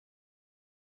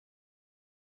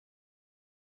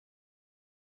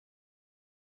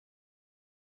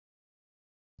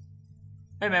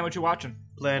Hey man, what you watching?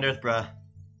 Planet Earth, bruh.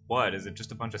 What, is it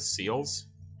just a bunch of seals?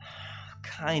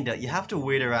 Kinda. You have to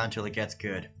wait around till it gets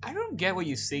good. I don't get what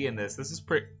you see in this. This is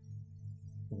pretty...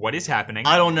 What is happening?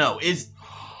 I don't know.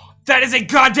 That is a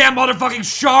goddamn motherfucking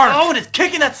shark! Oh, and it's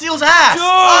kicking that seal's ass! Dude!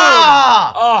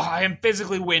 Ah! Oh, I am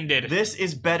physically winded. This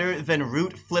is better than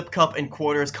Root, Flip Cup, and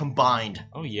Quarters combined.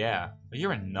 Oh yeah, but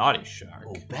you're a naughty shark.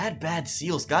 Oh, bad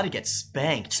seals gotta get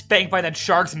spanked. Spanked by that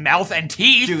shark's mouth and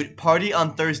teeth! Dude, party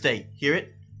on Thursday. Hear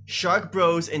it? Shark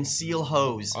bros and seal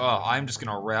hoes. Oh, I'm just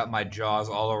gonna wrap my jaws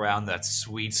all around that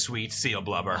sweet, sweet seal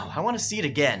blubber. Oh, I want to see it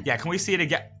again. Yeah, can we see it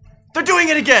again? They're doing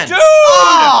it again! Dude!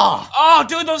 Oh! Oh,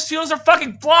 dude, those seals are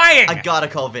fucking flying! I gotta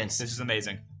call Vince. This is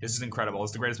amazing. This is incredible.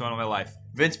 It's the greatest moment of my life.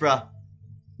 Vince, bruh.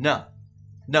 No,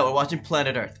 we're watching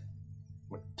Planet Earth.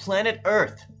 Planet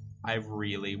Earth. I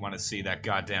really want to see that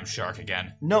goddamn shark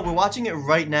again. No, we're watching it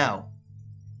right now.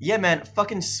 Yeah, man,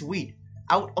 fucking sweet.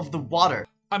 Out of the water.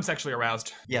 I'm sexually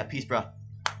aroused. Yeah, peace, bruh.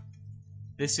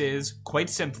 This is, quite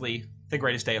simply, the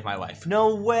greatest day of my life.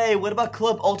 No way. What about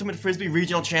Club Ultimate Frisbee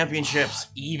Regional Championships?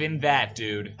 Even that,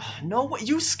 dude. No way.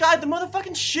 You skied the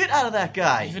motherfucking shit out of that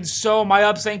guy. Even so, my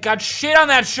ups ain't got shit on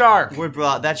that shark! Word,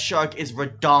 bruh, that shark is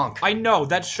redonk. I know,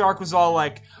 that shark was all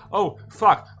like, oh,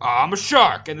 fuck, I'm a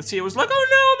shark. And the seal was like, oh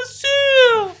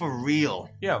no, I'm a seal! For real.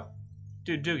 Yo,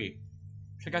 dude, Doogie,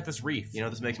 check out this reef. You know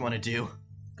what this makes me want to do?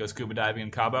 Go scuba diving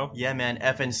in Cabo? Yeah, man,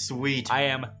 effing sweet. I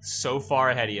am so far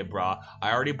ahead of you, brah.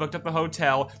 I already booked up the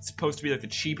hotel. It's supposed to be like the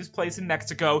cheapest place in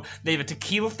Mexico. They have a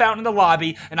tequila fountain in the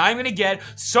lobby, and I'm gonna get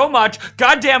so much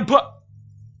goddamn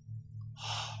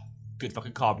Good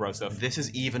fucking call, bro stuff. This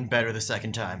is even better the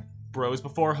second time. Bros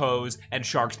before hoes, and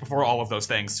sharks before all of those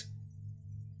things.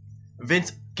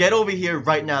 Vince, get over here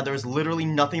right now. There is literally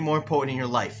nothing more important in your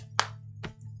life.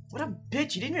 What a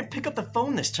bitch. You didn't even pick up the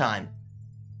phone this time.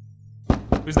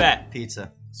 Who's that?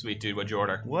 Pizza. Sweet dude, what'd you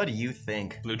order? What do you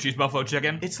think? Blue cheese buffalo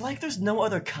chicken? It's like there's no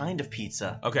other kind of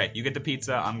pizza. Okay, you get the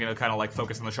pizza. I'm gonna kind of like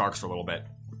focus on the sharks for a little bit.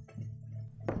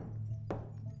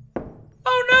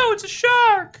 Oh no, it's a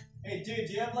shark! Hey dude,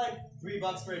 do you have like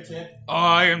 $3 for a tip? Oh,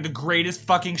 I am the greatest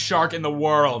fucking shark in the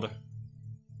world.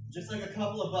 Just like a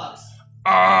couple of bucks.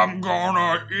 I'm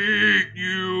gonna eat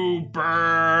you,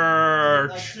 bitch!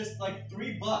 Like just like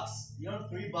 $3. You don't have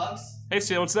 $3? Hey,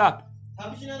 Seal, what's up? How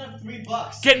could you not have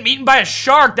 $3? Getting eaten by a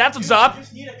shark, that's what's up! You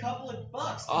just need a couple of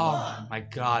bucks, come Oh on. my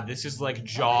god, this is like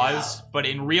Jaws, but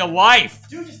in real life!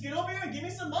 Dude, just get over here and give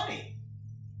me some money.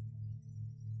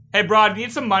 Hey, bro, do you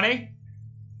need some money?